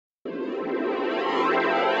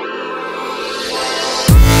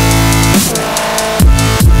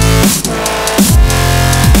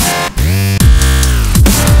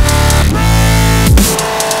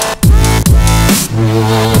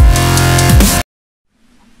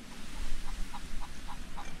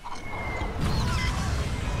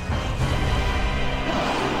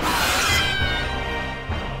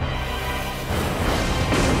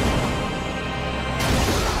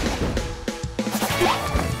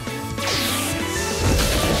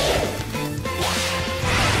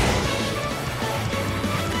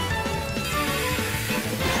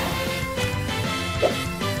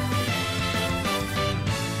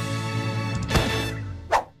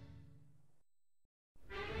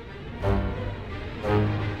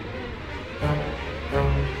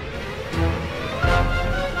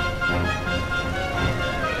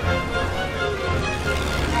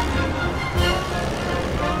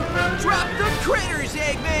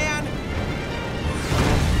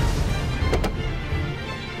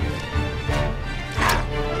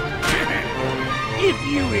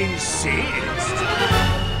You insist?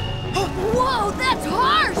 Whoa, that's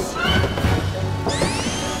harsh!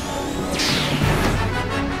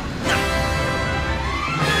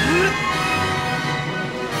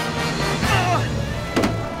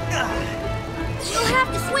 You'll have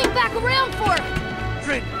to swing back around for it!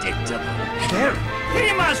 Predictable. Very.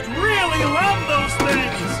 He must really love those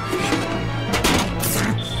things!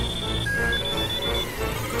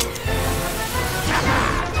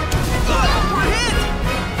 We're hit!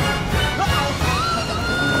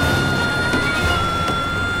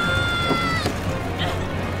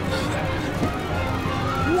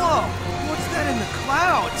 Whoa! What's that in the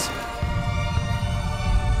clouds?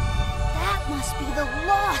 That must be the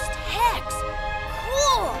Lost Hex!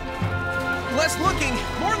 Cool! Less looking,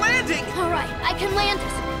 more landing! Alright, I can land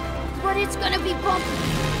this, but it's gonna be bumpy.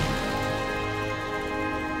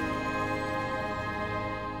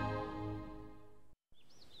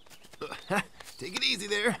 Take it easy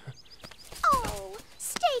there. Oh,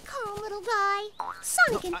 stay calm, little guy.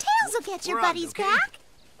 Sonic and Tails will get your we're on, buddies okay? back.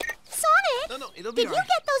 Sonic, No, it'll be did you all right.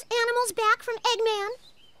 get those animals back from Eggman?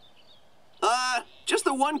 Just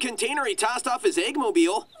the one container he tossed off his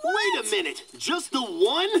Eggmobile. Wait a minute, just the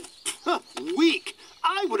one? Weak.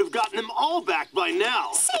 I would have gotten them all back by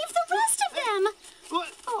now. Save the rest of them.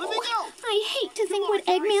 Let me go. I hate to think what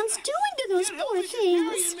Eggman's doing to those poor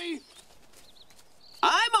things.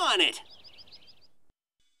 I'm on it!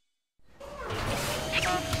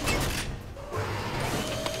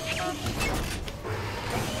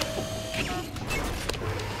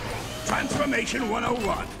 Transformation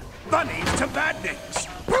 101. Bunnies to badniks.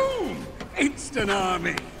 Boom! Instant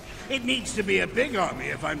army. It needs to be a big army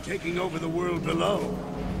if I'm taking over the world below.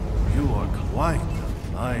 You are quite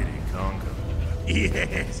the mighty conqueror.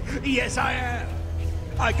 Yes, I am.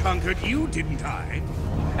 I conquered you, didn't I?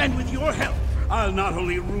 And with your help, I'll not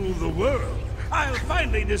only rule the world, I'll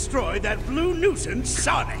finally destroy that blue nuisance,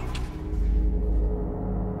 Sonic.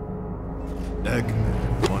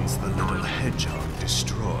 Eggman wants the little hedgehog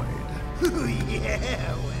destroyed.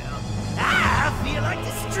 Yeah, well, I feel like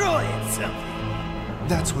destroying something.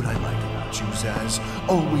 That's what I like about you, Zaz.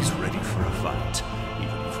 Always ready for a fight,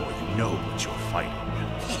 even before you know what you're fighting.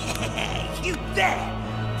 You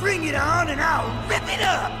bet! Bring it on and I'll rip it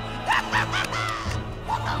up!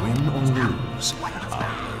 Win or lose,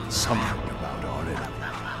 I'll learn something about our enemy.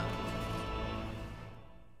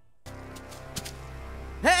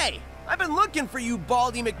 Hey! I've been looking for you,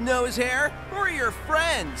 Baldy McNosehair. Who are your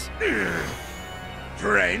friends?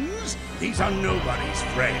 Friends? These are nobody's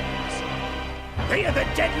friends. They are the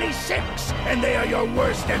Deadly Six, and they are your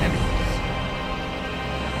worst enemies.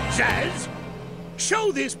 Zaz,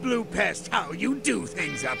 show this blue pest how you do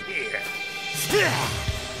things up here.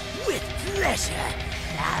 With pleasure.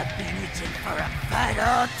 I've been itching for a fight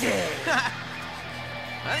all day.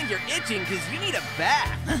 I think you're itching because you need a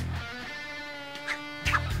bath.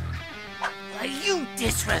 Are you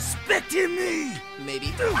disrespecting me?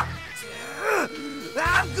 Maybe.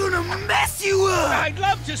 I'm gonna mess you up! I'd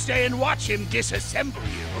love to stay and watch him disassemble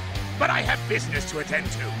you, but I have business to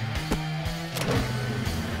attend to.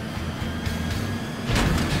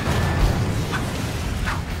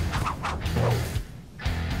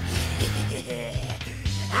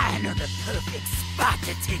 I know the perfect spot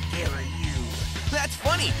to take care of you. That's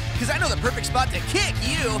funny, because I know the perfect spot to kick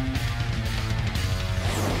you.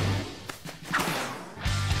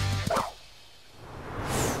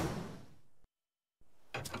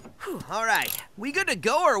 All right, we good to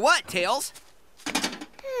go or what, Tails?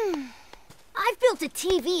 I've built a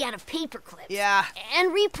TV out of paper clips. Yeah.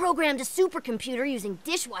 And reprogrammed a supercomputer using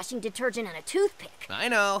dishwashing detergent and a toothpick. I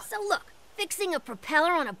know. So look, fixing a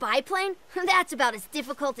propeller on a biplane, that's about as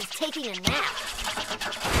difficult as taking a nap.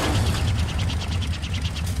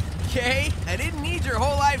 Okay, I didn't need your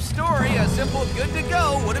whole life story. A simple good to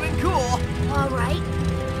go would have been cool. All right,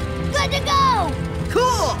 good to go!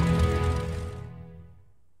 Cool!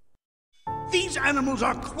 These animals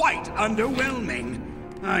are quite underwhelming.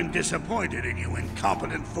 I'm disappointed in you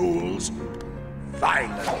incompetent fools.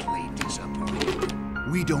 Violently disappointed.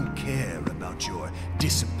 We don't care about your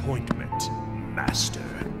disappointment, Master.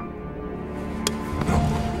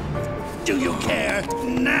 Do you care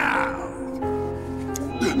now?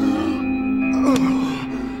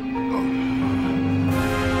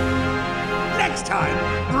 Next time,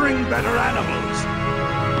 bring better animals.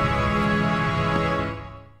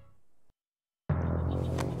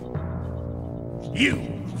 You,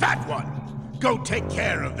 fat one, go take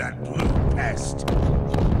care of that blue pest.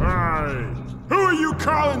 Who are you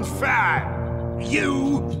calling fat?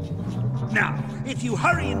 You! Now, if you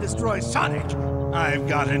hurry and destroy Sonic, I've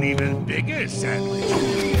got an even bigger sandwich.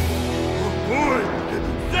 Boy,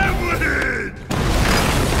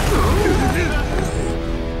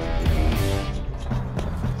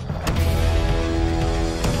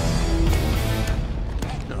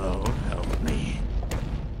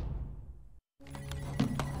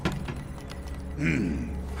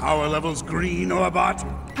 power levels green, Orbot?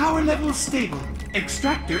 Power level stable.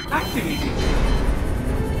 Extractor activated.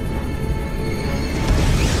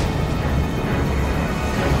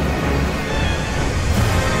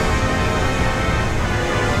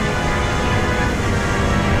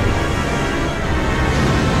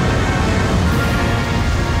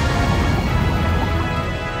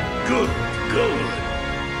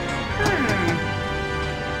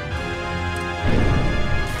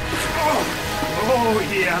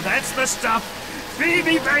 That's the stuff. Feed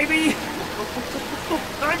me, baby.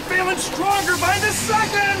 I'm feeling stronger by the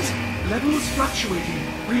second. Levels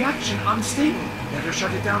fluctuating. Reaction unstable. Better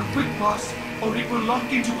shut it down quick, boss, or it will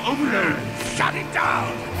lock into overload. Shut it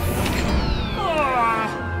down!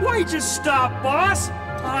 Why just stop, boss?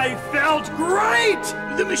 I felt great!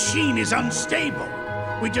 The machine is unstable.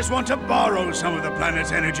 We just want to borrow some of the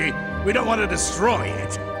planet's energy. We don't want to destroy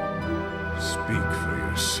it. Speak for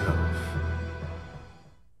yourself.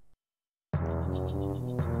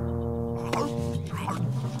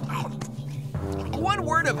 One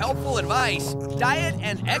word of helpful advice. Diet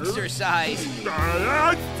and exercise.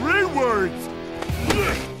 That's 3 words.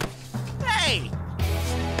 Hey!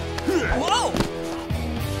 Whoa!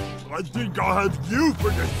 I think I'll have you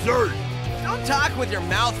for dessert. Don't talk with your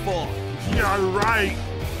mouth full. Yeah, right.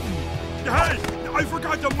 Hey, I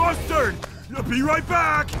forgot the mustard. Be right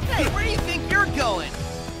back. Hey, where do you think you're going?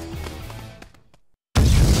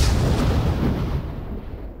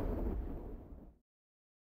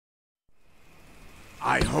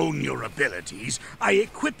 I hone your abilities. I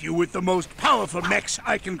equip you with the most powerful mechs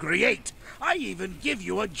I can create. I even give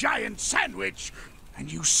you a giant sandwich.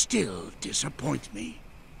 And you still disappoint me.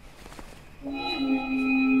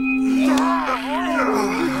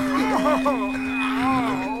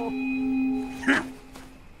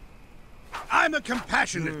 I'm a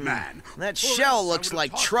compassionate man. That shell looks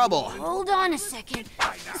like trouble. Hold on a second.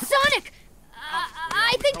 Sonic!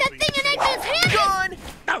 I think that thing in Eggman's hand Gone!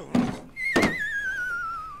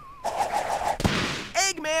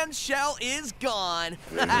 Eggman's shell is gone.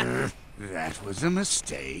 That was a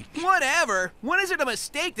mistake. Whatever. When is it a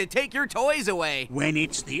mistake to take your toys away? When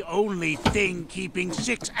it's the only thing keeping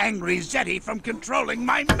 6 angry Zeti from controlling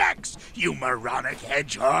my mechs, you moronic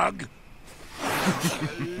hedgehog!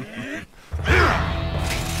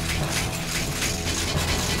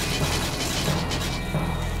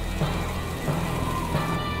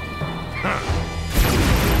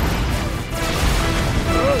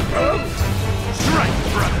 Strike,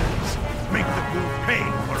 brothers! Make the fool pay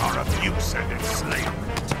for our abuse and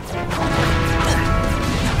enslavement.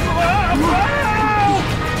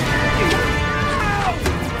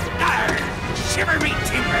 Shiver me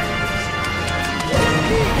timbers!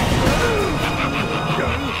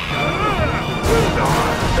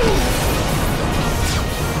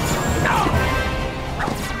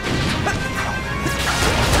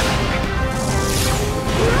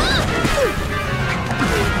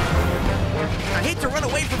 I hate to run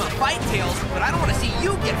away from a fight, Tails, but I don't want to see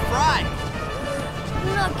you get fried.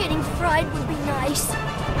 Not getting fried would be nice.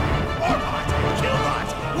 Orbot, Killbot,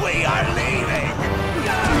 we are leaving!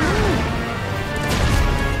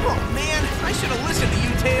 Oh man, I should have listened to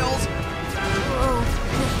you, Tails. Oh,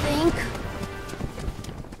 you think?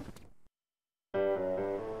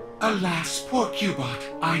 Alas, poor Cubot.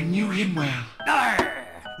 I knew him well. Arr!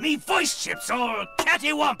 Me voice chip's all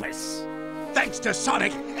cattywampus! Thanks to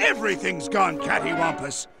Sonic, everything's gone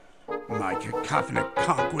cattywampus. My cacophonic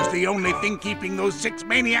conch was the only thing keeping those 6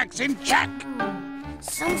 maniacs in check.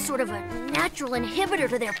 Some sort of a natural inhibitor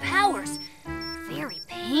to their powers. Very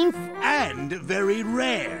painful. And very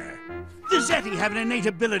rare. The Zeti have an innate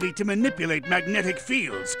ability to manipulate magnetic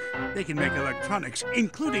fields. They can make electronics,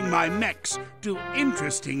 including my mechs, do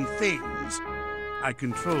interesting things. I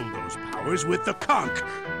controlled those powers with the conch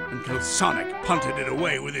until Sonic punted it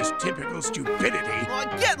away with his typical stupidity. Well,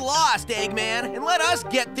 get lost, Eggman, and let us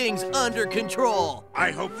get things under control.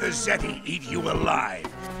 I hope the Zeti eat you alive,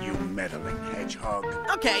 you meddling hedgehog.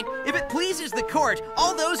 Okay, if it pleases the court,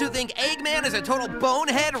 all those who think Eggman is a total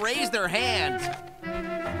bonehead raise their hands.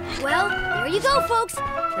 Well, there you go, folks.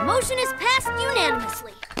 The motion is passed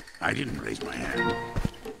unanimously. I didn't raise my hand.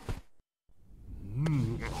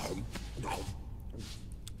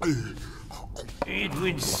 It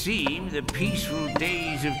would seem the peaceful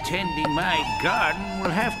days of tending my garden will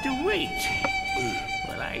have to wait.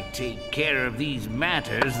 While I take care of these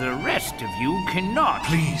matters, the rest of you cannot.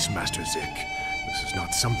 Please, Master Zik. This is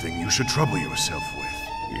not something you should trouble yourself with.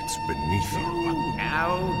 It's beneath you.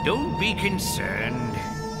 Now, don't be concerned.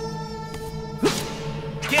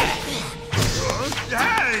 Get it!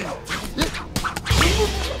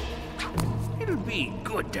 It'll be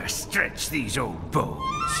good to stretch these old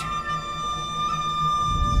bones.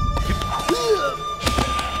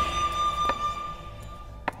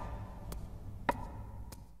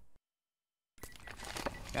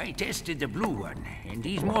 I tested the blue one, and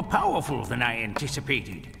he's more powerful than I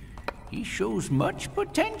anticipated. He shows much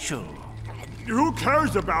potential. Who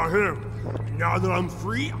cares about him? Now that I'm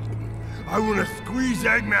free, I want to squeeze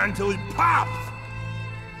Eggman till he pops!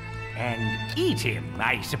 And eat him,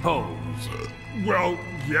 I suppose. Well,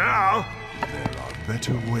 yeah. There are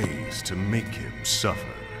better ways to make him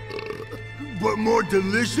suffer. But more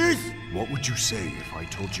delicious? What would you say if I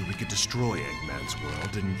told you we could destroy Eggman's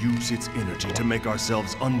world and use its energy to make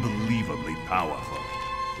ourselves unbelievably powerful?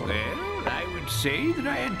 Well, I would say that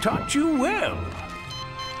I had taught you well.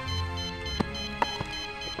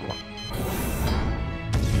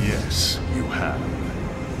 Yes, you have.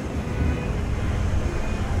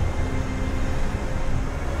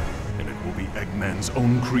 And it will be Eggman's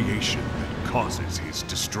own creation that causes his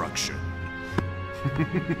destruction.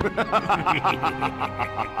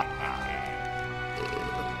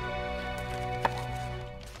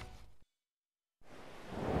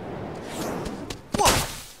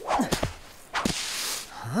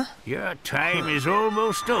 Your time is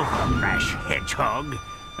almost over, rash hedgehog.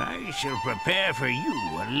 I shall prepare for you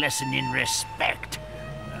a lesson in respect.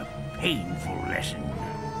 A painful lesson.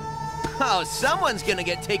 Oh, someone's gonna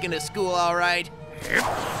get taken to school, all right.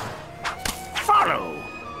 Follow,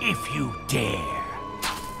 if you dare.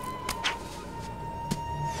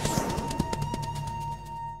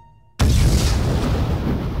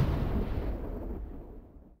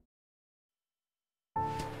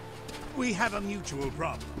 We have a mutual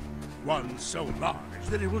problem. One so large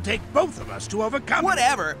that it will take both of us to overcome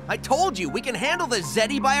Whatever. I told you, we can handle the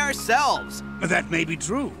Zeti by ourselves. it. That may be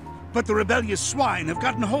true, but the rebellious swine have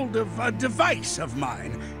gotten hold of a device of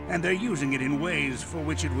mine, and they're using it in ways for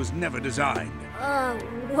which it was never designed.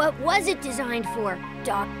 What was it designed for,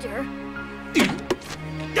 Doctor?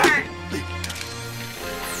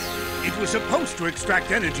 It was supposed to extract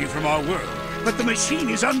energy from our world, but the machine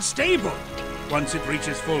is unstable. Once it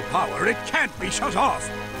reaches full power, it can't be shut off.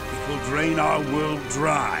 It will drain our world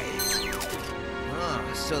dry.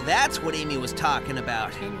 Oh, so that's what Amy was talking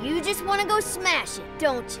about. And you just want to go smash it,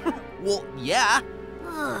 don't you? Well, yeah.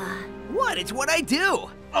 What? It's what I do.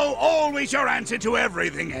 Oh, always your answer to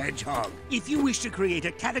everything, Hedgehog. If you wish to create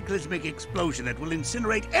a cataclysmic explosion that will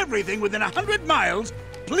incinerate everything within 100 miles,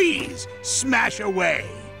 please smash away.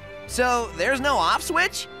 So there's no off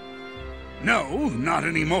switch? No, not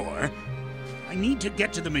anymore. I need to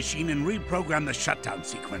get to the machine and reprogram the shutdown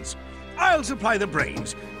sequence. I'll supply the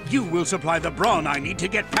brains. You will supply the brawn I need to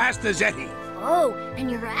get past the Zeti. Oh, and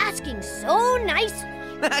you're asking so nicely.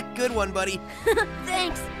 Good one, buddy.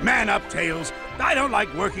 Thanks. Man up, Tails. I don't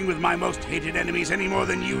like working with my most hated enemies any more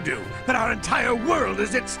than you do, but our entire world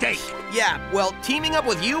is at stake. Yeah, well, teaming up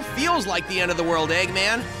with you feels like the end of the world,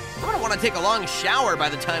 Eggman. I'm gonna want to take a long shower by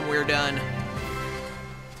the time we're done.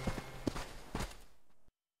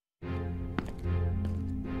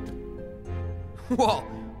 Whoa,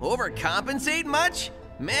 overcompensate much?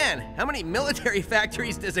 Man, how many military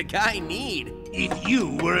factories does a guy need? If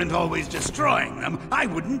you weren't always destroying them, I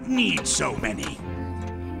wouldn't need so many.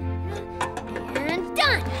 And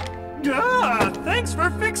done. Thanks for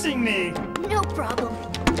fixing me. No problem.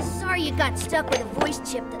 Sorry you got stuck with a voice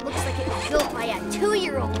chip that looks like it was built by a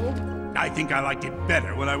 2-year-old. I think I liked it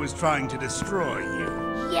better when I was trying to destroy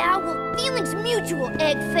you. Yeah, well, feelings mutual,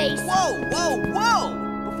 Eggface. Whoa, whoa, whoa!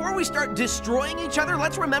 Before we start destroying each other,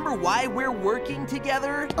 let's remember why we're working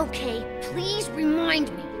together. Okay, please remind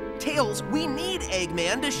me. Tails, we need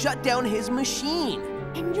Eggman to shut down his machine.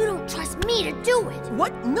 And you don't trust me to do it.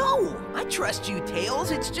 What? No! I trust you, Tails.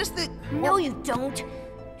 It's just that... No, you don't.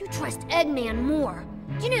 You trust Eggman more.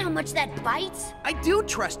 Do you know how much that bites? I do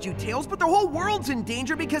trust you, Tails, but the whole world's in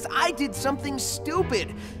danger because I did something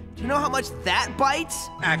stupid. Do you know how much that bites?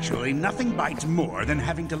 Actually, nothing bites more than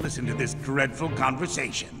having to listen to this dreadful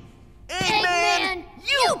conversation. Eggman,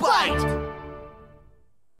 you bite!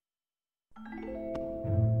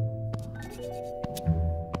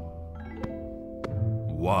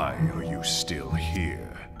 Why are you still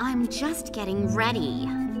here? I'm just getting ready.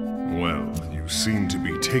 Well, you seem to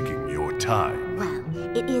be taking your time. Well,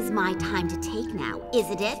 it is my time to take now,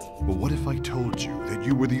 isn't it? But what if I told you that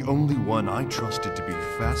you were the only one I trusted to be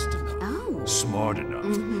fast enough, smart enough,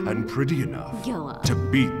 and pretty enough to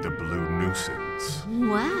beat the Blue Nuisance?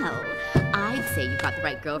 Well, I'd say you got the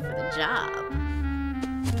right girl for the job.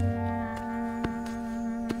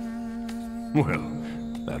 Well,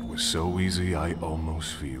 that was so easy I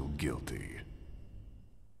almost feel guilty.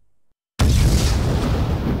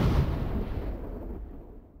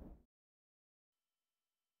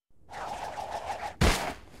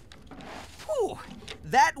 Whew,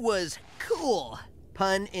 that was cool.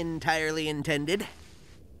 Pun entirely intended.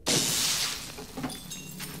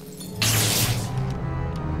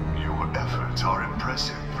 efforts are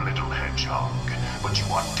impressive, little hedgehog, but you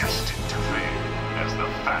are destined to fail, as the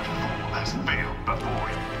fat fool has failed before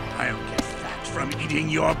you. I'll get fat from eating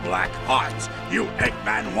your black hearts, you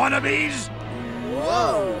Eggman wannabes!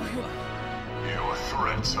 Whoa! Your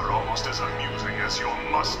threats are almost as amusing as your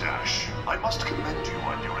mustache. I must commend you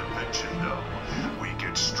on your invention, though. We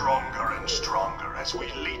get stronger and stronger as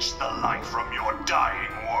we leech the life from your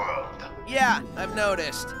dying world. Yeah, I've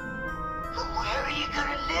noticed. Where are you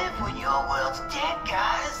gonna live when your world's dead,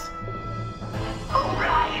 guys? Oh,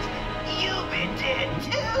 right. You've been dead,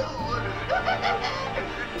 too.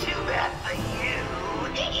 Too bad for you.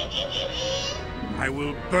 I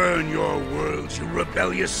will burn your world, you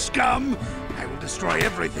rebellious scum! I will destroy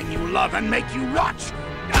everything you love and make you rot!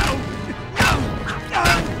 No!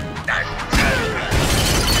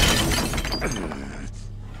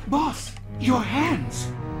 Boss, your hands!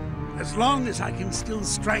 As long as I can still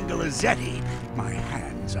strangle a Zeti, my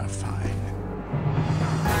hands are fine.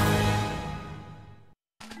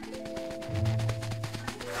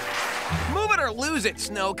 Move it or lose it,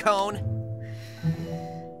 Snow Cone.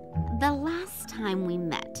 The last time we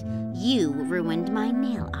met, you ruined my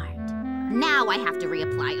nail art. Now I have to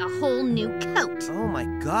reapply a whole new coat. Oh my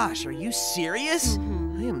gosh, are you serious?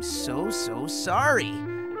 I am so sorry.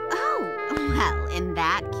 Oh, well, in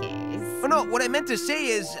that case... Oh no, what I meant to say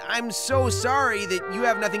is, I'm so sorry that you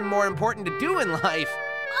have nothing more important to do in life.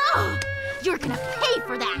 Oh, you're gonna pay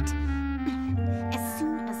for that! As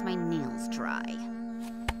soon as my nails dry.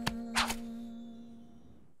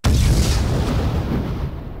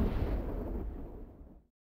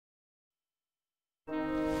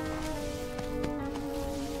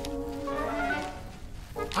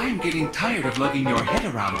 I'm getting tired of lugging your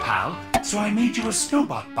head around, pal, so I made you a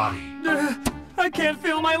Snowbot body. I can't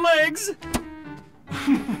feel my legs!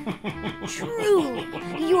 Truly,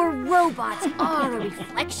 your robots are a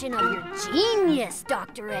reflection of your genius,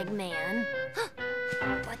 Dr. Eggman.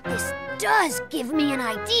 But this does give me an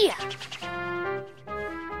idea.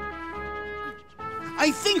 I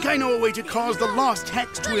think I know a way to cause the lost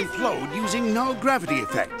hex to implode using null gravity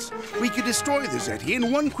effects. We could destroy the Zeti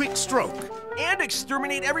in one quick stroke. And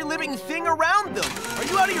exterminate every living thing around them. Are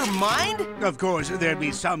you out of your mind? Of course, there'd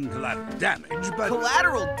be some collateral damage, but...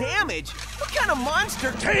 Collateral damage? What kind of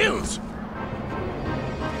monster? Tails!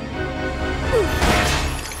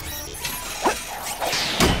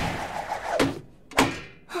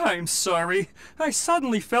 I'm sorry. I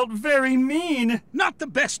suddenly felt very mean. Not the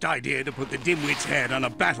best idea to put the dimwit's head on a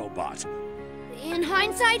battle bot. In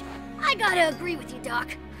hindsight, I gotta agree with you, Doc.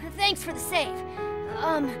 Thanks for the save.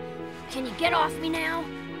 Can you get off me now?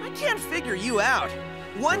 I can't figure you out.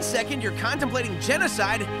 1 second you're contemplating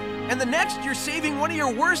genocide, and the next you're saving one of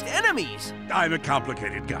your worst enemies. I'm a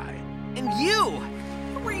complicated guy. And you?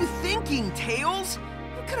 What were you thinking, Tails?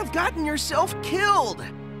 You could have gotten yourself killed.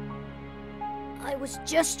 I was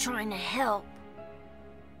just trying to help.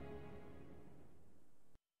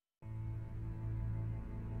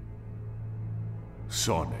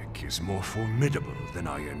 Sonic is more formidable than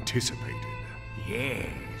I anticipated.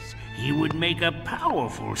 Yes, he would make a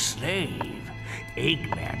powerful slave.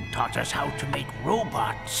 Eggman taught us how to make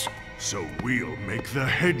robots. So we'll make the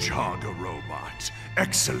Hedgehog a robot.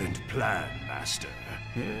 Excellent plan, Master.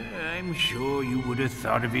 I'm sure you would have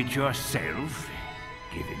thought of it yourself,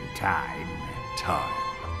 given time. Time.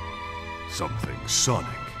 Something Sonic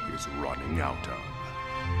is running out of.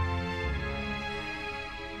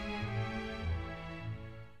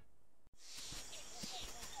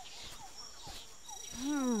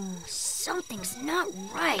 Something's not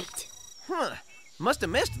right. Huh. Must have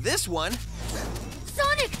missed this one.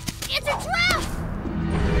 Sonic! It's a trap!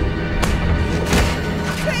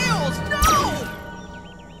 Tails, no!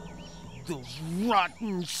 Those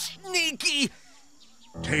rotten, sneaky...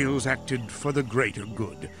 Tails acted for the greater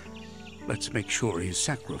good. Let's make sure his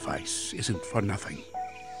sacrifice isn't for nothing.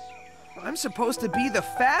 I'm supposed to be the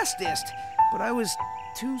fastest, but I was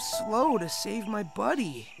too slow to save my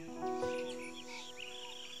buddy.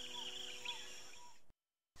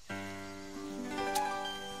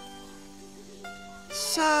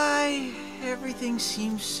 Sigh. Everything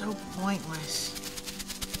seems so pointless.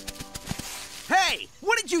 Hey!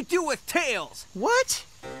 What did you do with Tails? What?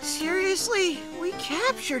 Seriously? We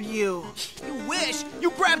captured you. You wish!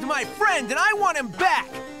 You grabbed my friend and I want him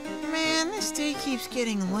back! Man, this day keeps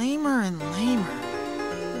getting lamer and lamer.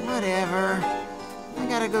 Whatever. I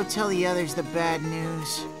gotta go tell the others the bad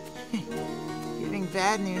news. Giving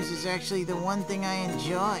bad news is actually the one thing I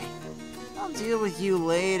enjoy. I'll deal with you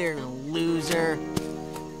later, loser.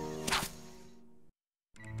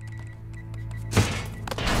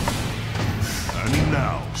 And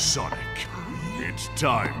now, Sonic, It's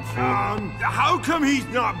time for... how come he's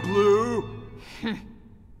not blue?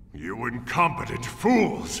 You incompetent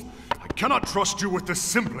fools! I cannot trust you with the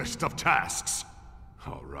simplest of tasks.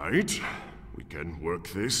 All right, we can work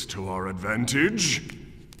this to our advantage.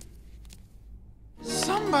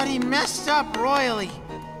 Somebody messed up royally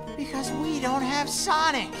because we don't have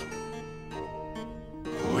Sonic.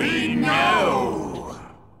 We know!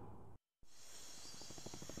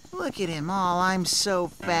 Look at him all, I'm so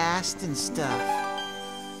fast and stuff.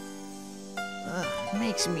 Ugh,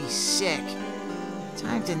 makes me sick.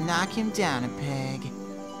 Time to knock him down a peg.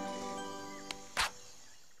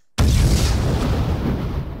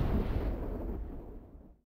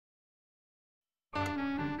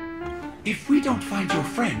 If we don't find your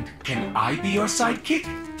friend, can I be your sidekick?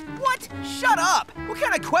 What? Shut up! What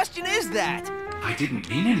kind of question is that? I didn't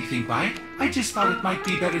mean anything by it. I just thought it might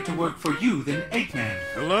be better to work for you than Eggman.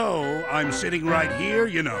 Hello, I'm sitting right here,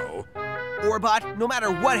 you know. Orbot, no matter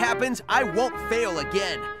what happens, I won't fail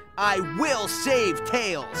again. I will save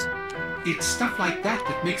Tails. It's stuff like that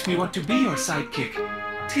that makes me want to be your sidekick.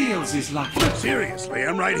 Tails is lucky. Seriously,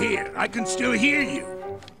 I'm right here. I can still hear you.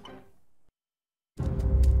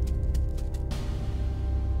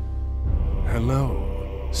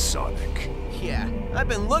 Hello, Sonic. Yeah, I've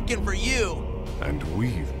been looking for you. And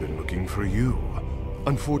we've been looking for you.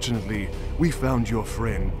 Unfortunately, we found your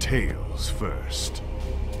friend Tails first.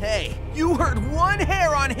 Hey, you heard one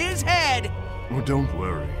hair on his head! Well, don't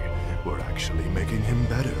worry. We're actually making him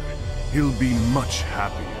better. He'll be much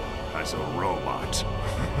happier as a robot.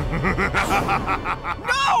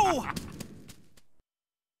 No!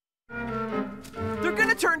 They're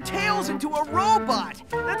gonna turn Tails into a robot!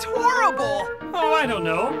 That's horrible! Oh, I don't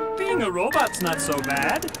know. Being a robot's not so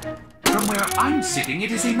bad. From where I'm sitting,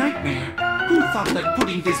 it is a nightmare. Who thought that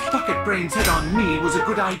putting this bucket brain's head on me was a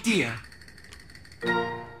good idea?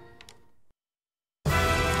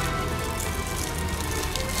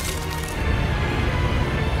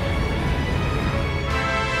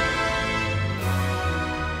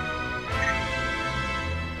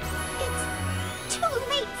 It's too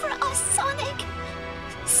late for us, Sonic.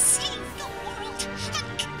 Save the world and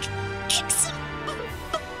kick some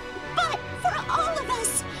butt for all of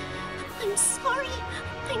us. I'm sorry,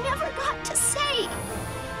 I never got to say.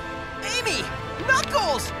 Amy!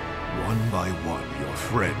 Knuckles! One by one, your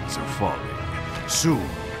friends are falling. Soon,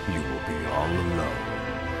 you will be all alone.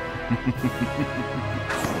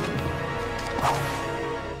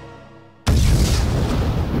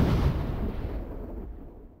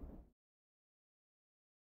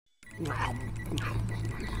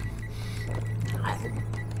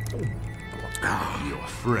 Your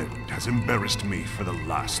friend has embarrassed me for the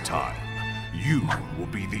last time. You will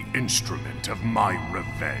be the instrument of my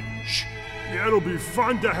revenge. Yeah, it'll be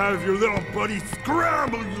fun to have your little buddy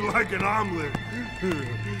scramble you like an omelet.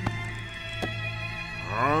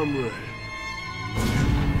 Omelet.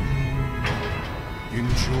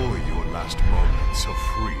 Enjoy your last moments of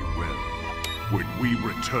free will. When we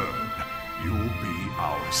return, you'll be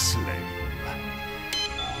our slave.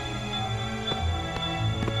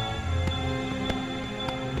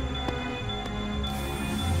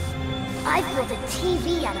 I've built a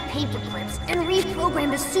TV out of paper clips and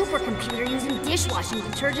reprogrammed a supercomputer using dishwashing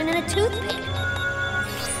detergent and a toothpick.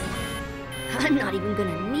 I'm not even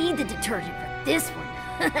gonna need the detergent for this one.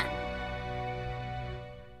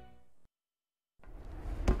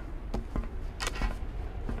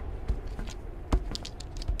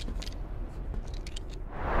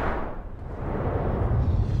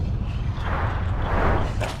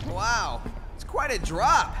 Wow, it's quite a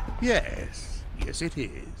drop. Yes, yes it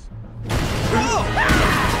is. Oh!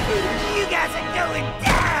 You guys are going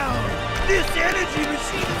down! This energy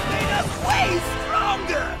machine has made us way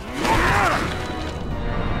stronger!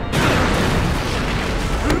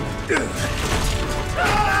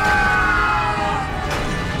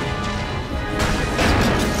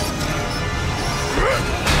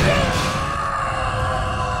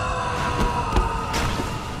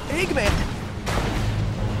 Eggman!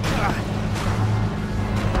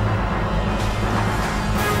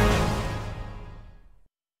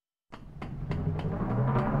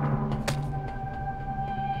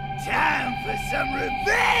 Time for some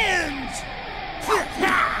revenge!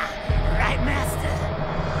 Right, Master?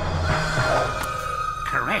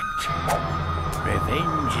 Correct.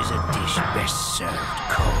 Revenge is a dish best served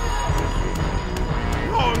cold.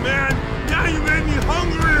 Oh man, now you made me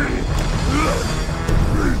hungry!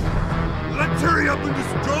 Let's hurry up and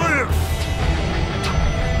destroy him!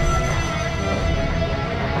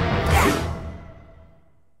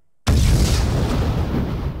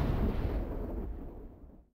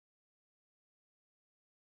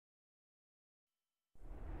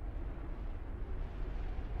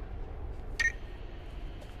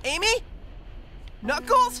 Amy?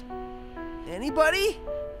 Knuckles? Anybody?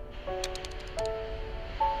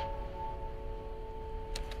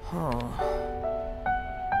 Huh.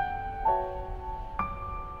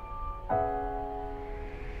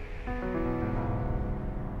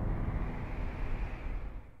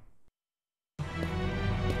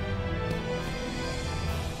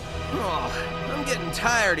 Oh, I'm getting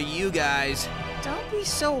tired of you guys. Don't be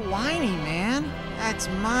so whiny, man. That's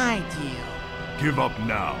my deal. Give up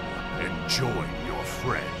now and join your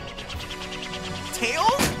friend.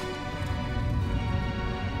 Tails?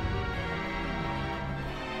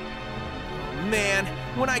 Man,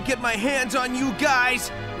 when I get my hands on you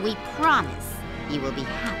guys... We promise you will be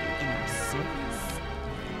happy in our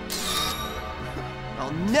service.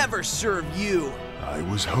 I'll never serve you. I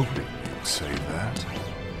was hoping you'd say that.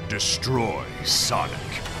 Destroy Sonic.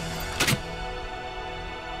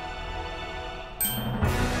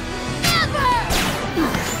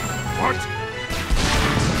 What?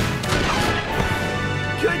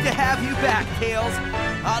 Good to have you back, Tails.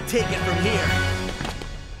 I'll take it from here.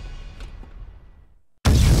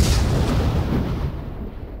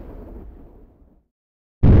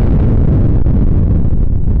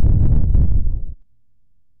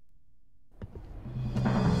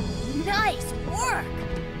 Nice work!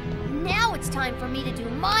 Now it's time for me to do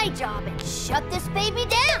my job and shut this baby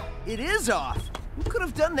down! It is off. Who could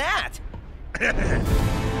have done that?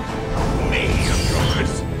 Me, of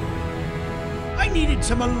course. I needed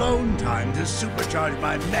some alone time to supercharge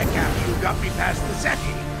my mech after you got me past the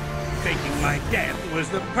Zeti. Faking my death was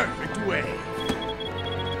the perfect way.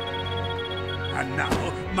 And now,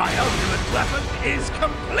 my ultimate weapon is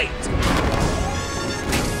complete!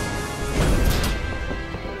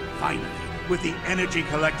 Finally, with the energy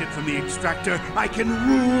collected from the extractor, I can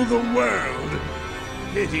rule the world!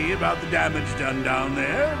 Pity about the damage done down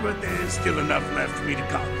there, but there's still enough left for me to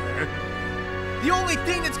conquer. The only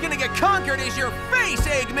thing that's gonna get conquered is your face,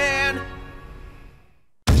 Eggman!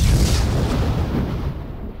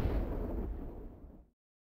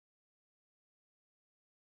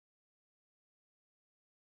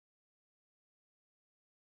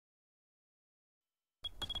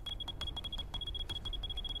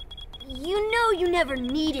 You know you never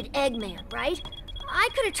needed Eggman, right? I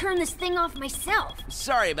could have turned this thing off myself.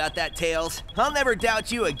 Sorry about that, Tails. I'll never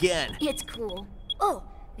doubt you again. It's cool. Oh,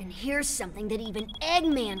 and here's something that even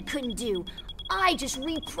Eggman couldn't do. I just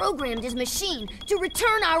reprogrammed his machine to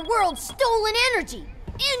return our world's stolen energy.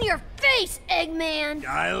 In your face, Eggman!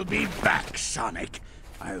 I'll be back, Sonic.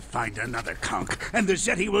 I'll find another conch, and the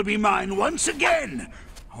Zeti will be mine once again.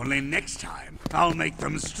 Only next time, I'll make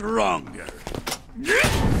them stronger.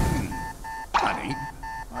 Honey,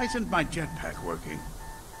 why isn't my jetpack working?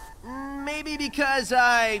 Maybe because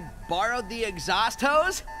I borrowed the exhaust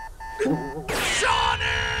hose?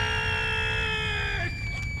 Sonic!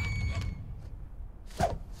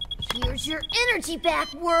 Here's your energy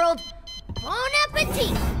back, world. Bon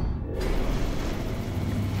appetit!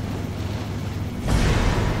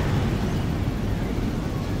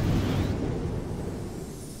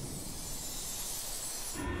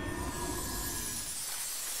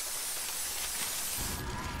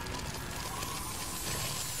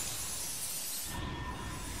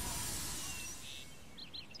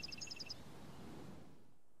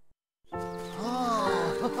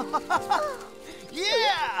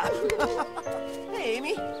 Yeah! Hey,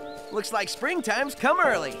 Amy. Looks like springtime's come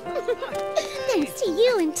early. Thanks to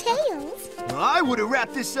you and Tails. Well, I would have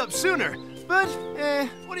wrapped this up sooner, but,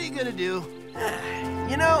 what are you gonna do?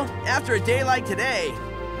 You know, after a day like today,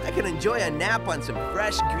 I can enjoy a nap on some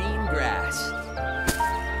fresh green grass.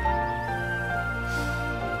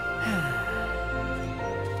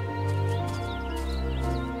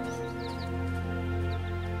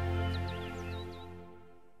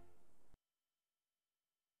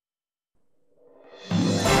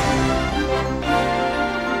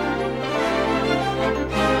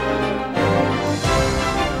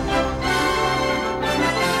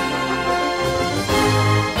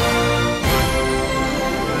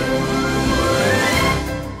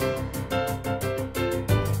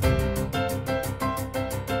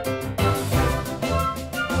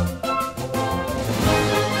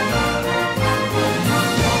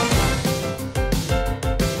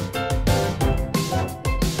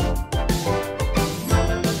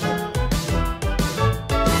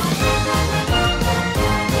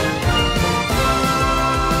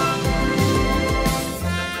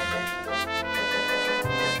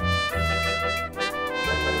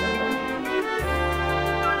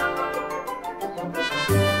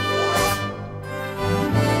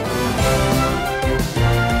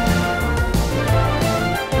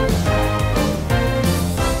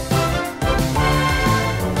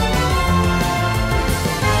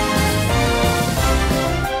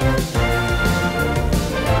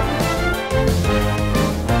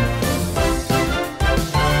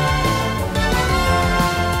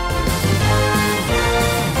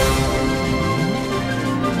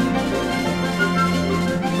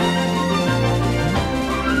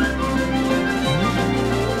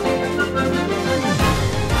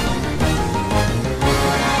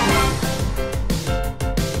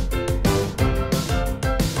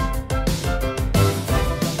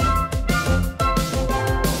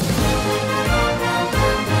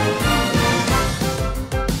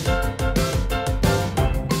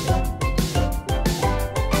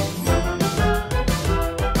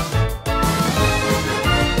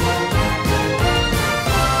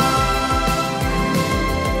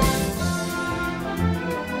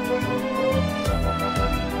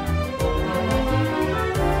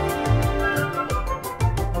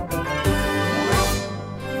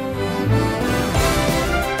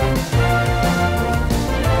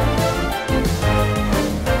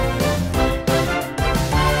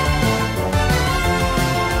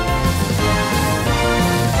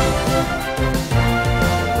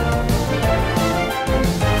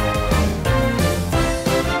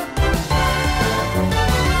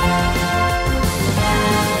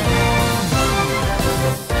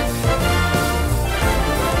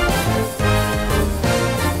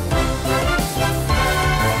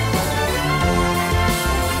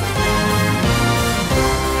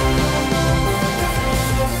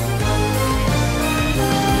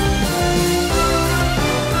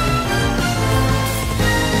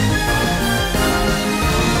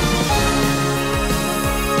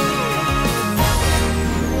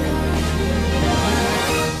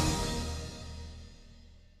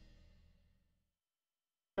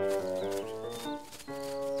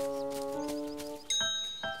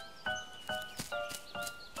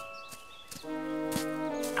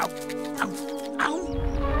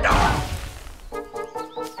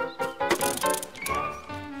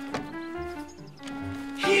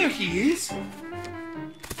 Here he is.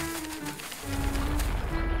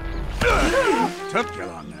 Took you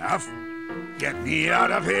long enough. Get me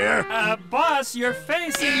out of here. Boss, your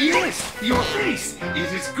face is... Yes, your face.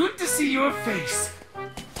 It is good to see your face.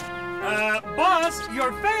 Boss,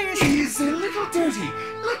 your face... Is a little dirty.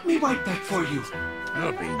 Let me wipe that for you.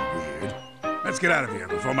 You're being weird. Let's get out of here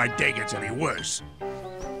before my day gets any worse.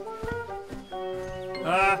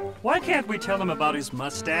 Why can't we tell him about his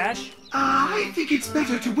mustache? I think it's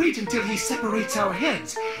better to wait until he separates our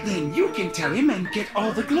heads. Then you can tell him and get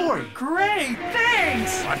all the glory. Great,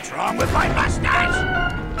 thanks! What's wrong with my mustache?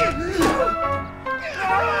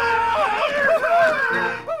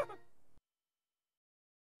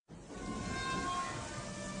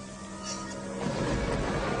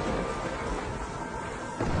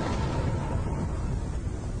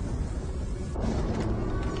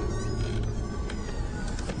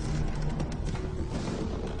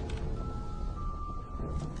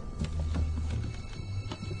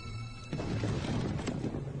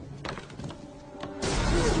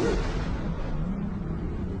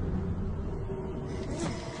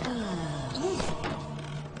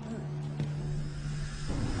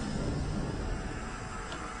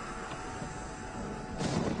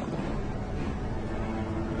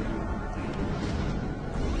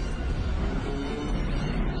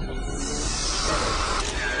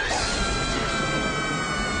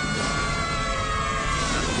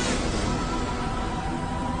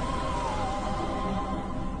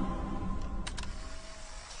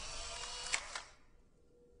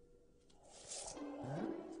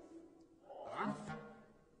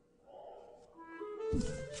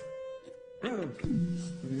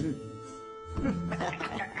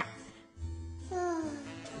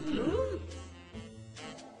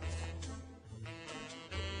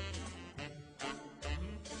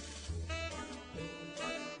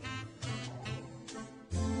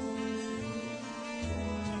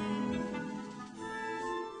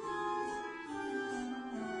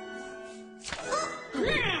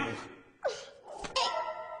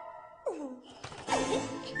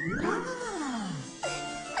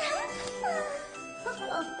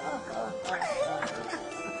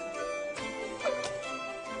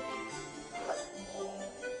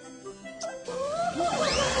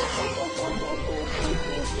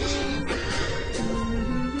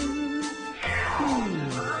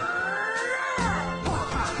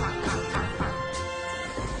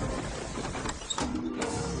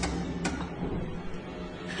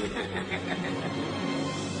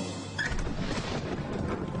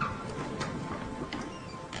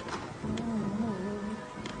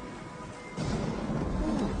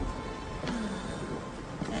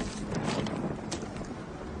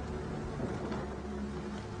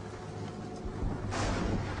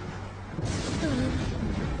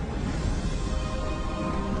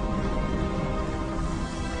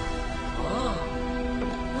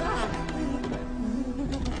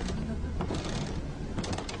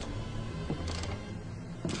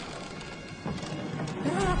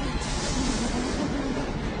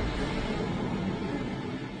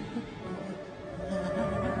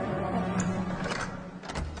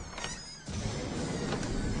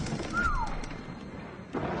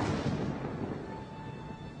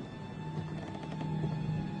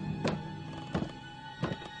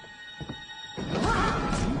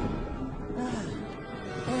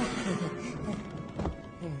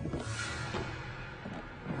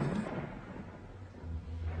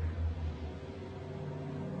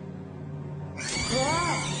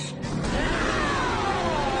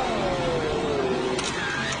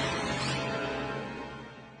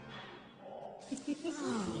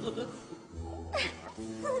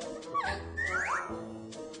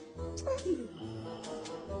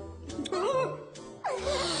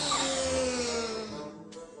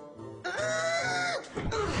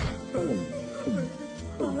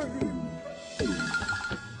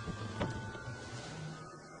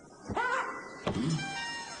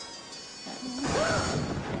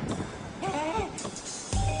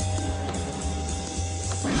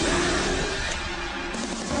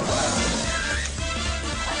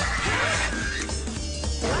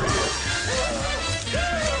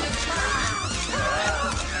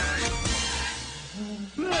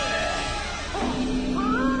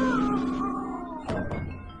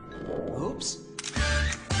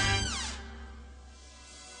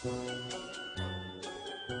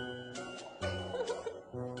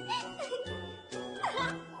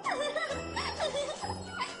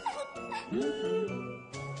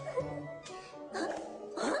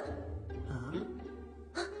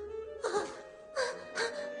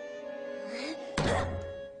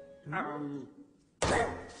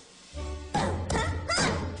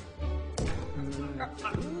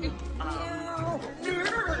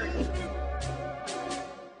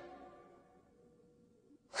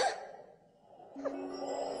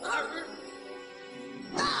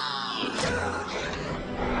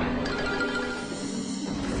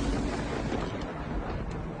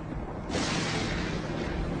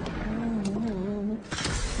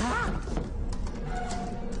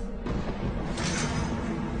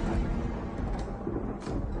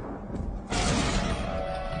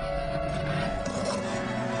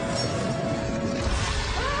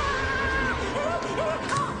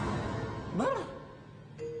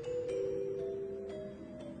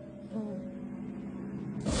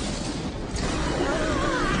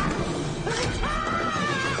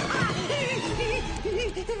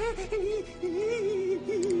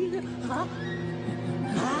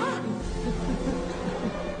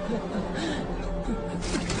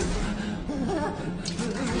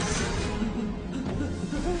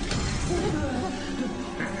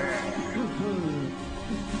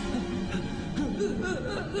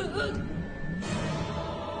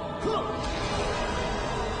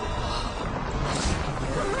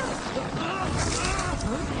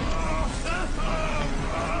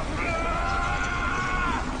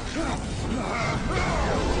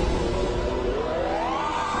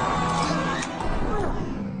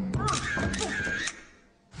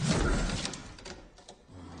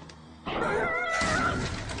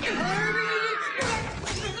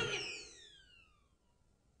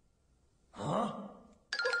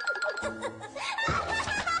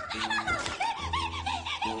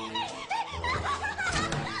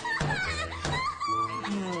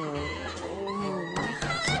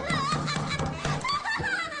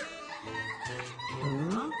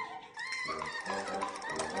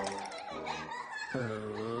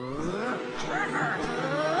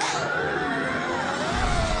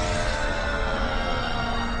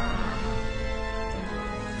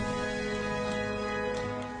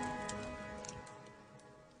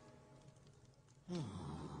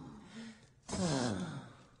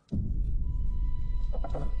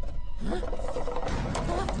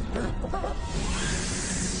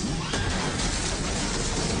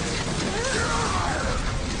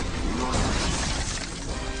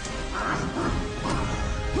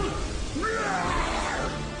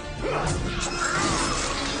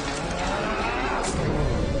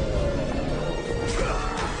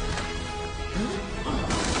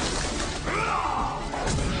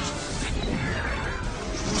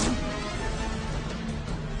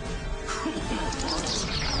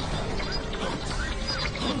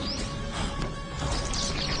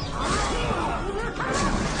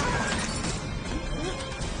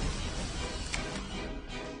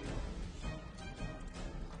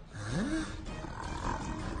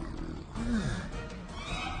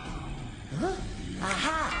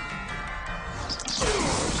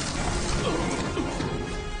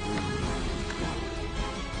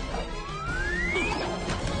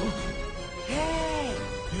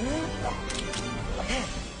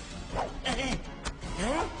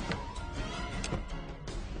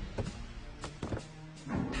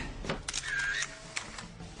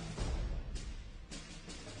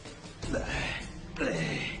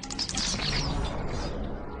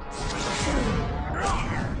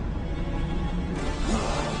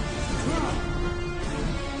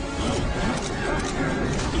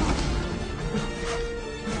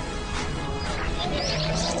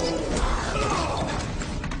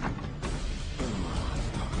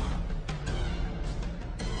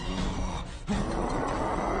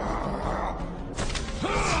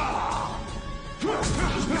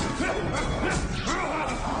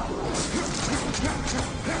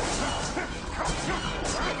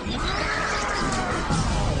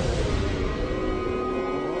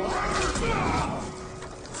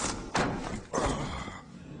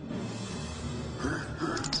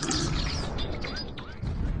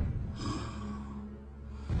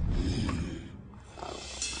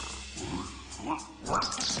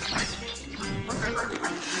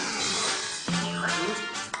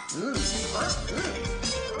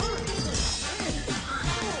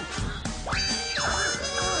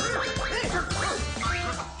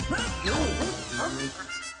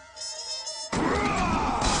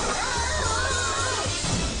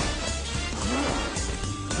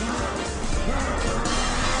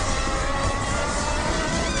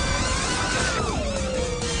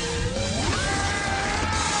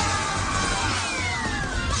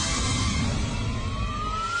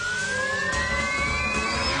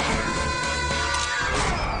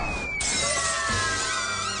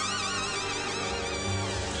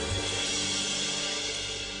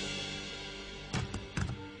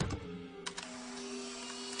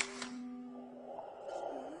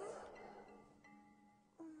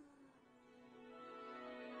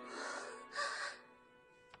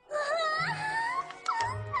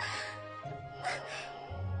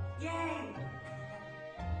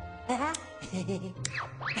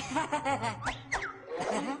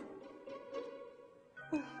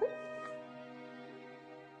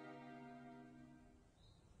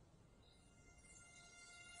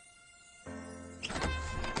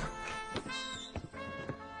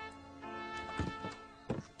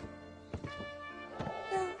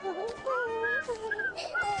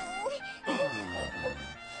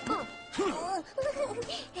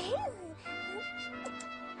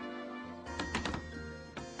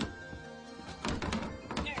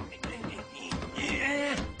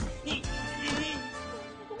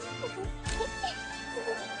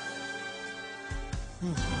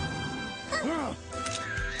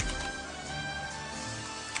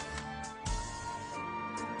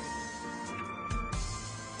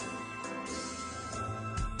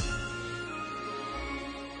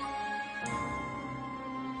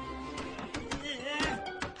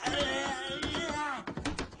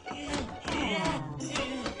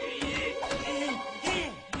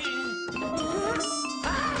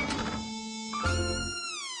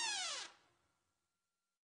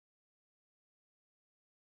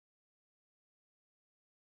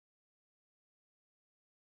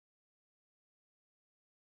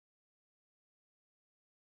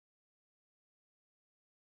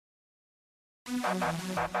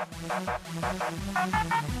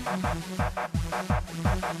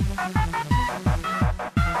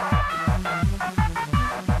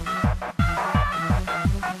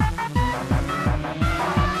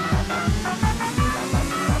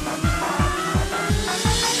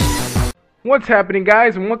 What's happening,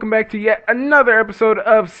 guys, and welcome back to yet another episode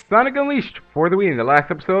of Sonic Unleashed for the Wii. In the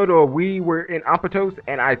last episode, we were in Apatow,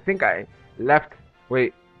 and I think I left...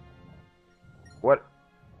 Wait. What?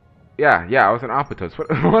 Yeah, I was in Apatow.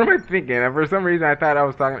 What am I thinking? And for some reason, I thought I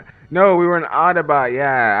was talking... No, we were in Autobot.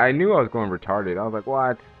 Yeah, I knew I was going retarded. I was like,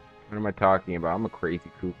 what? What am I talking about? I'm a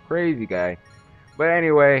crazy guy. But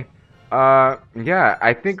anyway, yeah,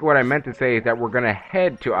 I think what I meant to say is that we're going to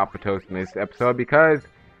head to Apatow in this episode because...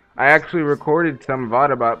 I actually recorded some of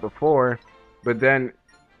Autobot before, but then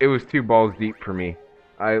it was too balls deep for me.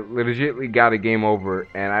 I legitimately got a game over,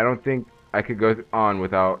 and I don't think I could go on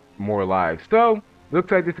without more lives. So,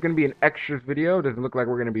 looks like this is going to be an extras video. Doesn't look like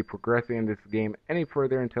we're going to be progressing in this game any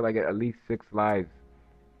further until I get at least 6 lives.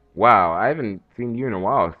 Wow, I haven't seen you in a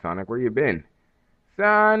while, Sonic. Where you been?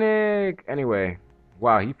 Sonic! Anyway,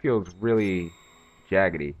 wow, he feels really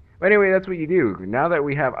jaggedy. But anyway, that's what you do. Now that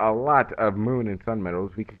we have a lot of moon and sun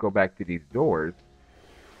medals, we can go back to these doors.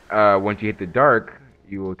 Once you hit the dark,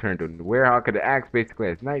 you will turn to the warehouse of the axe basically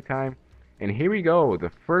as nighttime. And here we go,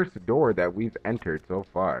 the first door that we've entered so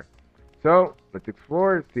far. So, let's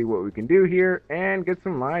explore, see what we can do here, and get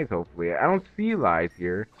some lies, hopefully. I don't see lies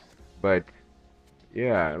here, but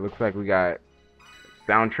yeah, it looks like we got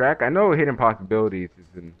soundtrack. I know Hidden Possibilities is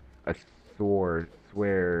in a swear,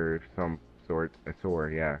 some sort,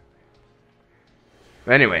 yeah.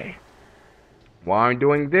 But anyway, while I'm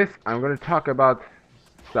doing this, I'm going to talk about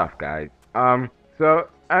stuff, guys. So,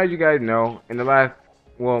 as you guys know, in the last,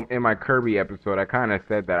 well, in my Kirby episode, I kind of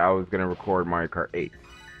said that I was going to record Mario Kart 8.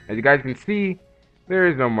 As you guys can see, there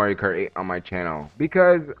is no Mario Kart 8 on my channel,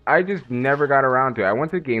 because I just never got around to it. I went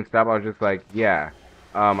to GameStop, I was just like, yeah,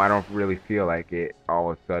 I don't really feel like it all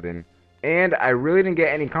of a sudden. And I really didn't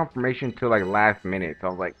get any confirmation till like last minute, so I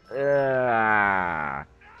was like, ugh.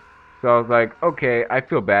 So I was like, okay, I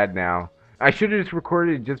feel bad now. I should have just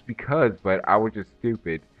recorded it just because, but I was just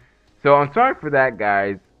stupid. So I'm sorry for that,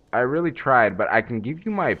 guys. I really tried, but I can give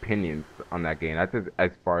you my opinions on that game. That's as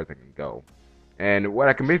far as I can go. And what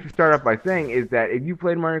I can basically start off by saying is that if you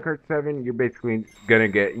played Mario Kart 7, you're basically gonna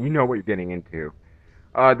get, you know what you're getting into.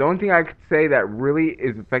 The only thing I could say that really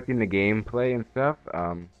is affecting the gameplay and stuff,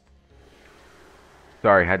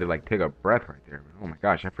 sorry, I had to like take a breath right there. Oh my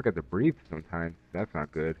gosh, I forget to breathe sometimes. That's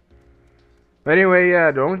not good. But anyway,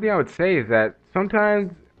 yeah, the only thing I would say is that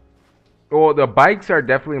sometimes, well, the bikes are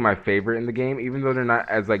definitely my favorite in the game, even though they're not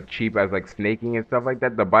as like cheap as like snaking and stuff like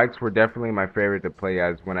that. The bikes were definitely my favorite to play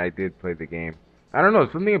as when I did play the game. I don't know,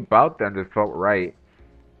 something about them just felt right.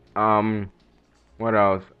 What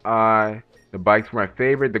else? The bikes were my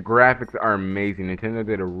favorite. The graphics are amazing. Nintendo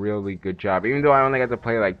did a really good job, even though I only got to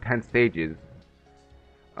play like 10 stages.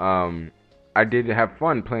 I did have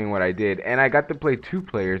fun playing what I did, and I got to play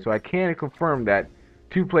 2-player, so I can confirm that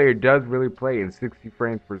 2-player does really play in 60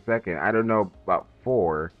 frames per second. I don't know about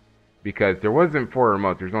 4, because there wasn't 4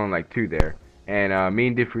 remotes, there's only like 2 there. And me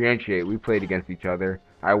and Differentiate, we played against each other.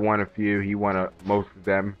 I won a few, he won most of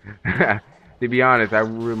them. To be honest,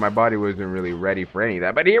 my body wasn't really ready for any of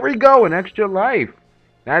that. But here we go, an extra life.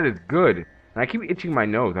 That is good. And I keep itching my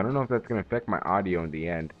nose. I don't know if that's going to affect my audio in the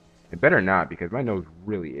end. It better not, because my nose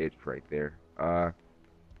really itched right there.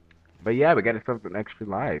 But yeah, we got ourselves an extra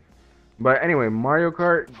life. But anyway, Mario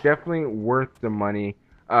Kart, definitely worth the money.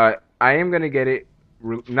 I am going to get it,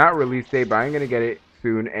 not release date, but I'm going to get it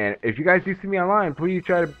soon. And if you guys do see me online, please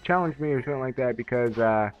try to challenge me or something like that, because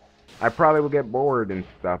I probably will get bored and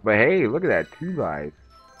stuff. But hey, look at that, 2 lives.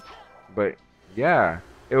 But yeah,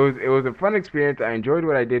 it was a fun experience. I enjoyed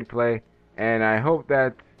what I did play, and I hope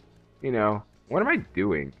that, you know, what am I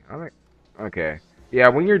doing? I'm like, okay. Yeah,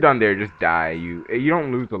 when you're done there, just die. You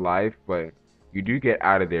don't lose a life, but you do get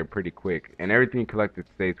out of there pretty quick, and everything you collected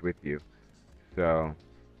stays with you. So,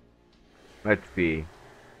 let's see.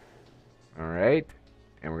 Alright,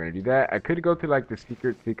 and we're gonna do that. I could go to like the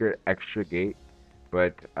secret extra gate,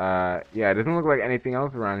 but yeah, it doesn't look like anything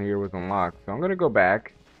else around here was unlocked. So I'm gonna go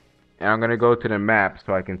back, and I'm gonna go to the map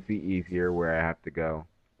so I can see easier where I have to go.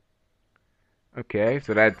 Okay,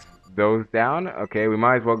 so that's those down. Okay, we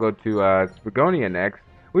might as well go to Spagonia next.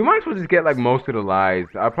 We might as well just get like most of the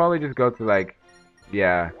lives. I'll probably just go to like,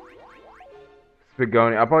 yeah,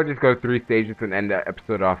 Spagonia. I'll probably just go 3 stages and end the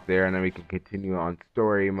episode off there, and then we can continue on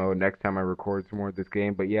story mode next time I record some more of this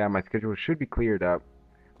game. But yeah, my schedule should be cleared up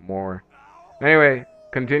more. Anyway,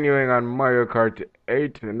 continuing on Mario Kart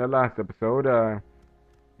 8 in the last episode.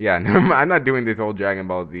 Yeah, I'm not doing this old Dragon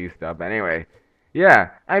Ball Z stuff. Anyway,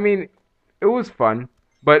 yeah, I mean, it was fun,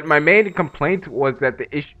 but my main complaint was that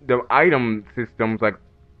the item systems, like,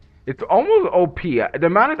 it's almost OP. The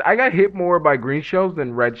amount of I got hit more by green shells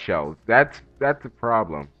than red shells. That's the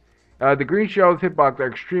problem. The green shells hitbox are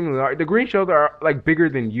extremely large. The green shells are like bigger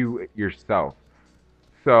than you yourself.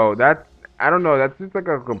 So that's, I don't know. That's just like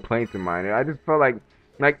a complaint of mine. I just felt like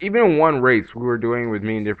even in one race we were doing with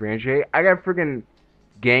me and Differentiate, I got freaking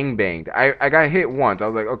gangbanged. I got hit once. I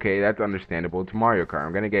was like, okay, that's understandable. It's Mario Kart.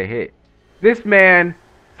 I'm gonna get hit. This man,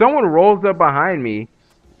 someone rolls up behind me,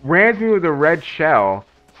 rams me with a red shell.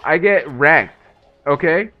 I get wrecked,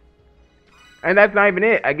 okay? And that's not even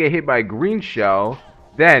it. I get hit by a green shell.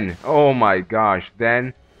 Then, oh my gosh,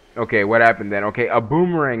 then, okay, what happened then? Okay, a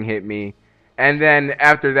boomerang hit me. And then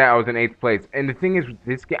after that, I was in 8th place. And the thing is, with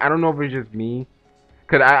this game, I don't know if it's just me.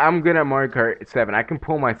 Because I'm good at Mario Kart 7. I can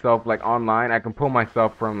pull myself, like, online. I can pull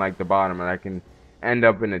myself from, like, the bottom. And I can end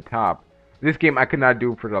up in the top. This game, I could not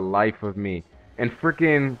do for the life of me. And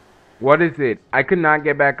freaking, what is it? I could not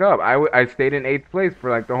get back up. I stayed in 8th place for,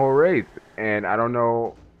 like, the whole race. And I don't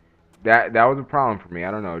know. That was a problem for me.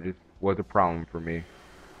 I don't know. It just was a problem for me.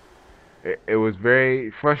 It was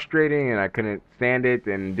very frustrating, and I couldn't stand it.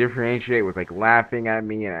 And Differentiate was, like, laughing at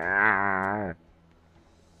me. And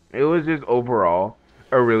it was just overall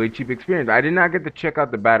a really cheap experience. I did not get to check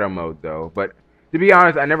out the battle mode, though. But to be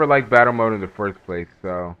honest, I never liked battle mode in the first place.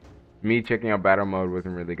 So me checking out battle mode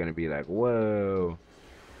wasn't really going to be like, whoa.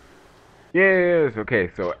 Yes, okay,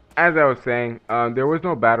 so as I was saying, there was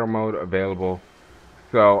no battle mode available,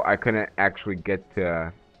 so I couldn't actually get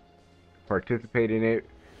to participate in it.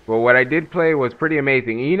 But what I did play was pretty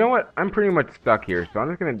amazing. And you know what? I'm pretty much stuck here, so I'm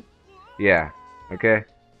just going to, yeah, okay.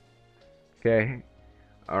 Okay,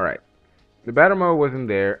 alright. The battle mode wasn't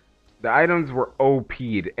there. The items were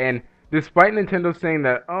OP'd, and despite Nintendo saying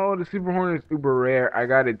that, oh, the Super Horn is uber rare, I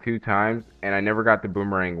got it 2 times, and I never got the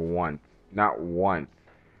boomerang once. Not once.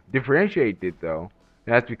 Differentiate did, though.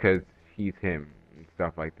 That's because he's him and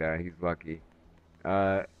stuff like that. He's lucky.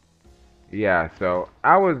 Yeah, so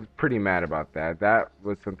I was pretty mad about that. That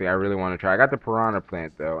was something I really want to try. I got the Piranha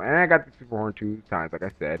Plant, though, and I got the Super Horn 2 times, like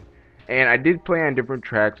I said. And I did play on different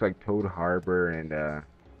tracks like Toad Harbor and,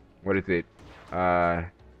 what is it?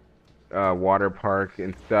 Water Park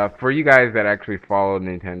and stuff. For you guys that actually follow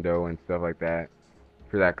Nintendo and stuff like that.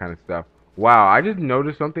 For that kind of stuff. Wow, I just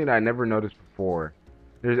noticed something that I never noticed before.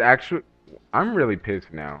 There's actually... I'm really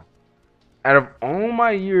pissed now. Out of all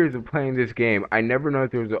my years of playing this game, I never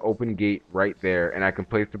noticed there was an open gate right there, and I can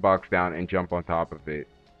place the box down and jump on top of it.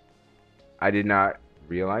 I did not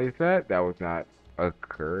realize that. That was not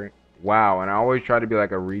occurring. Wow, and I always try to be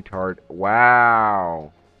like a retard.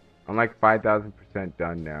 Wow. I'm like 5,000%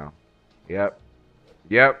 done now. Yep.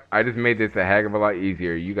 Yep, I just made this a heck of a lot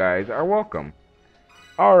easier. You guys are welcome.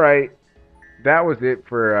 Alright. That was it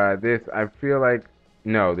for this. I feel like...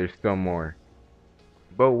 No, there's still more.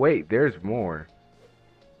 But wait, there's more.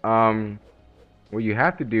 What you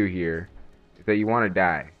have to do here is that you want to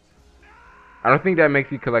die. I don't think that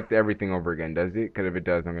makes you collect everything over again, does it? Because if it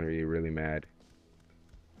does, I'm going to be really mad.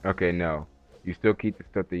 Okay, no. You still keep the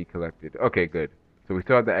stuff that you collected. Okay, good. So we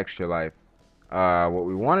still have the extra life. What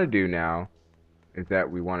we want to do now is that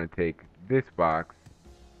we want to take this box.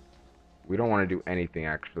 We don't want to do anything,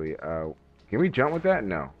 actually. Can we jump with that?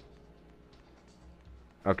 No.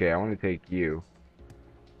 Okay, I want to take you.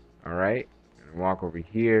 Alright. Walk over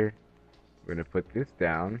here. We're gonna put this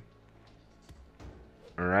down.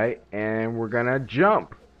 Alright, and we're gonna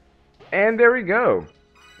jump. And there we go.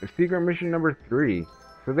 The secret mission number 3.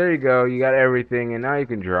 So there you go, you got everything, and now you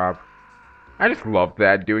can drop. I just love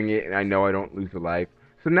that, doing it, and I know I don't lose a life.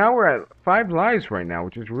 So now we're at 5 lives right now,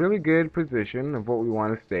 which is really good position of what we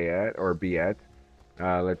want to stay at, or be at.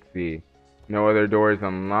 Let's see. No other doors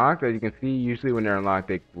unlocked. As you can see, usually when they're unlocked,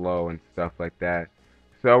 they glow and stuff like that.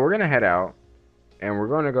 So we're going to head out, and we're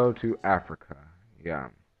going to go to Africa. Yeah.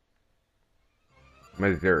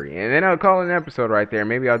 Missouri. And then I'll call it an episode right there.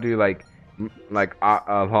 Maybe I'll do like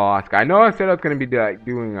Alaska. I know I said I was going to be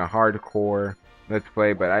doing a hardcore Let's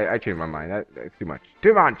Play, but I changed my mind. That's too much.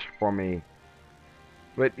 Too much for me.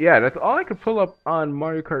 But yeah, that's all I could pull up on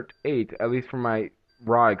Mario Kart 8, at least from my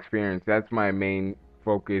raw experience. That's my main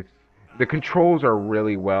focus. The controls are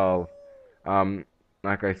really well.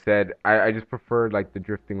 Like I said, I just prefer like the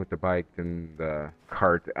drifting with the bike than the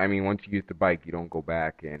kart. I mean, once you use the bike, you don't go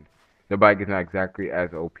back, and the bike is not exactly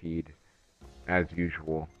as OP'd as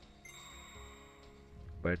usual.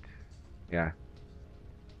 But yeah.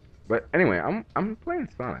 But anyway, I'm playing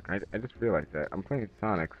Sonic. I just realized that. I'm playing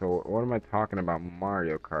Sonic, so what am I talking about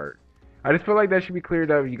Mario Kart? I just feel like that should be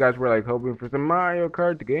cleared up. You guys were like hoping for some Mario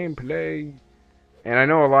Kart gameplay. And I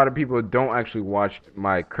know a lot of people don't actually watch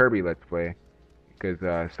my Kirby Let's Play. Because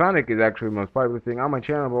Sonic is actually the most popular thing on my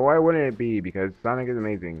channel, but why wouldn't it be? Because Sonic is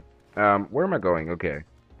amazing. Where am I going? Okay.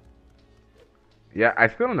 Yeah, I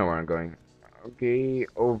still don't know where I'm going. Okay,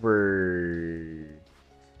 over...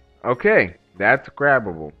 Okay, that's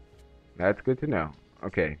grabbable. That's good to know.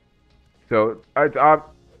 Okay. So,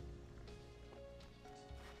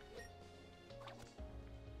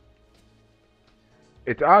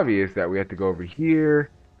 it's obvious that we have to go over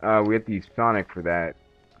here. We have to use Sonic for that.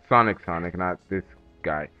 Sonic, not this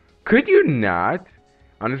guy. Could you not?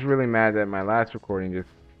 I'm just really mad that my last recording just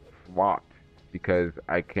flopped because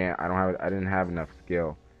I didn't have enough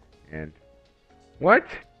skill. And what?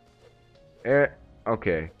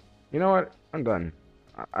 Okay. You know what? I'm done.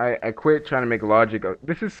 I quit trying to make logic.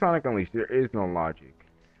 This is Sonic Unleashed. There is no logic.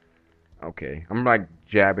 Okay. I'm like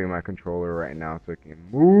jabbing my controller right now so I can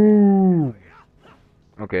move.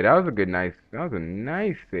 Okay, that was a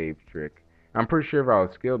nice save trick. I'm pretty sure if I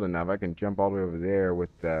was skilled enough, I can jump all the way over there with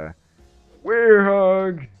the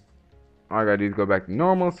Werehog. All I gotta do is go back to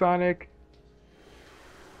normal Sonic.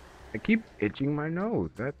 I keep itching my nose.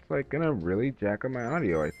 That's like gonna really jack up my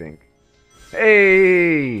audio, I think.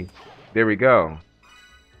 Hey! There we go.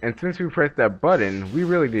 And since we pressed that button, we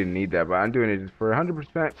really didn't need that, but I'm doing it just for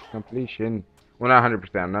 100% completion. Well, not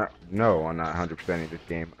 100%. I'm not 100% in this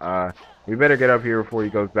game. We better get up here before he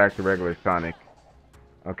goes back to regular Sonic.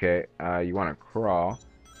 Okay, you want to crawl.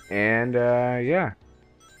 And, yeah.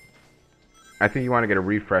 I think you want to get a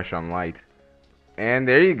refresh on light. And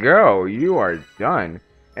there you go. You are done.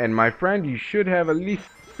 And my friend, you should have at least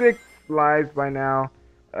 6 lives by now.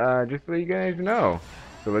 Just so you guys know.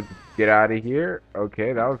 So let's get out of here.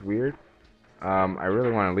 Okay, that was weird. I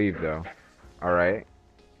really want to leave, though. Alright.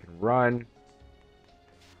 Run.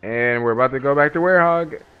 And we're about to go back to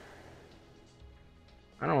Werehog.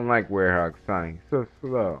 I don't like Werehog Sonic. So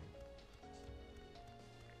slow.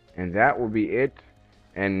 And that will be it.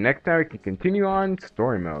 And next time we can continue on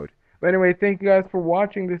story mode. But anyway, thank you guys for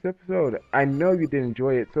watching this episode. I know you did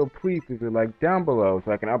enjoy it, so please leave a like down below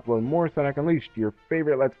so I can upload more Sonic Unleashed to your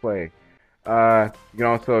favorite Let's Play. You can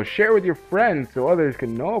also share with your friends so others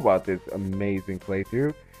can know about this amazing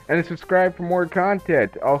playthrough. And subscribe for more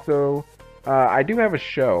content. Also, I do have a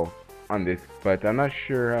show on this, but I'm not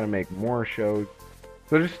sure how to make more shows.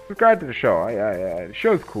 So just subscribe to the show. The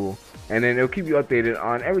show's cool. And then it'll keep you updated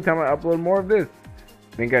on every time I upload more of this.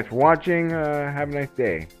 Thank you guys for watching. Have a nice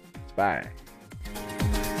day. Bye.